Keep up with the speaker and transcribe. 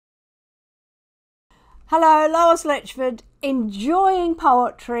Hello, Lois Letchford, enjoying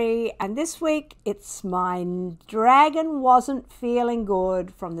poetry, and this week it's My Dragon Wasn't Feeling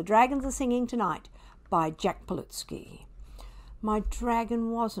Good from The Dragons Are Singing Tonight by Jack Palutsky. My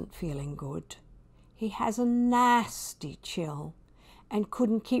dragon wasn't feeling good. He has a nasty chill and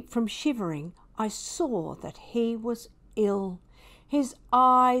couldn't keep from shivering. I saw that he was ill. His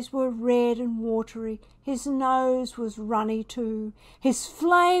eyes were red and watery, his nose was runny too, his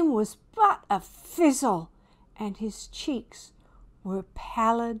flame was but a fizzle, and his cheeks were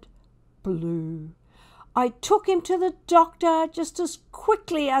pallid blue. I took him to the doctor just as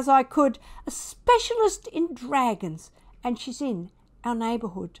quickly as I could, a specialist in dragons, and she's in our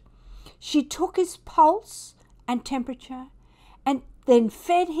neighbourhood. She took his pulse and temperature, and then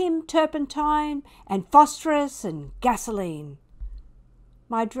fed him turpentine and phosphorus and gasoline.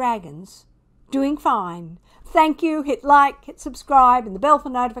 My dragon's doing fine. Thank you. Hit like, hit subscribe, and the bell for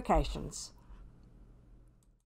notifications.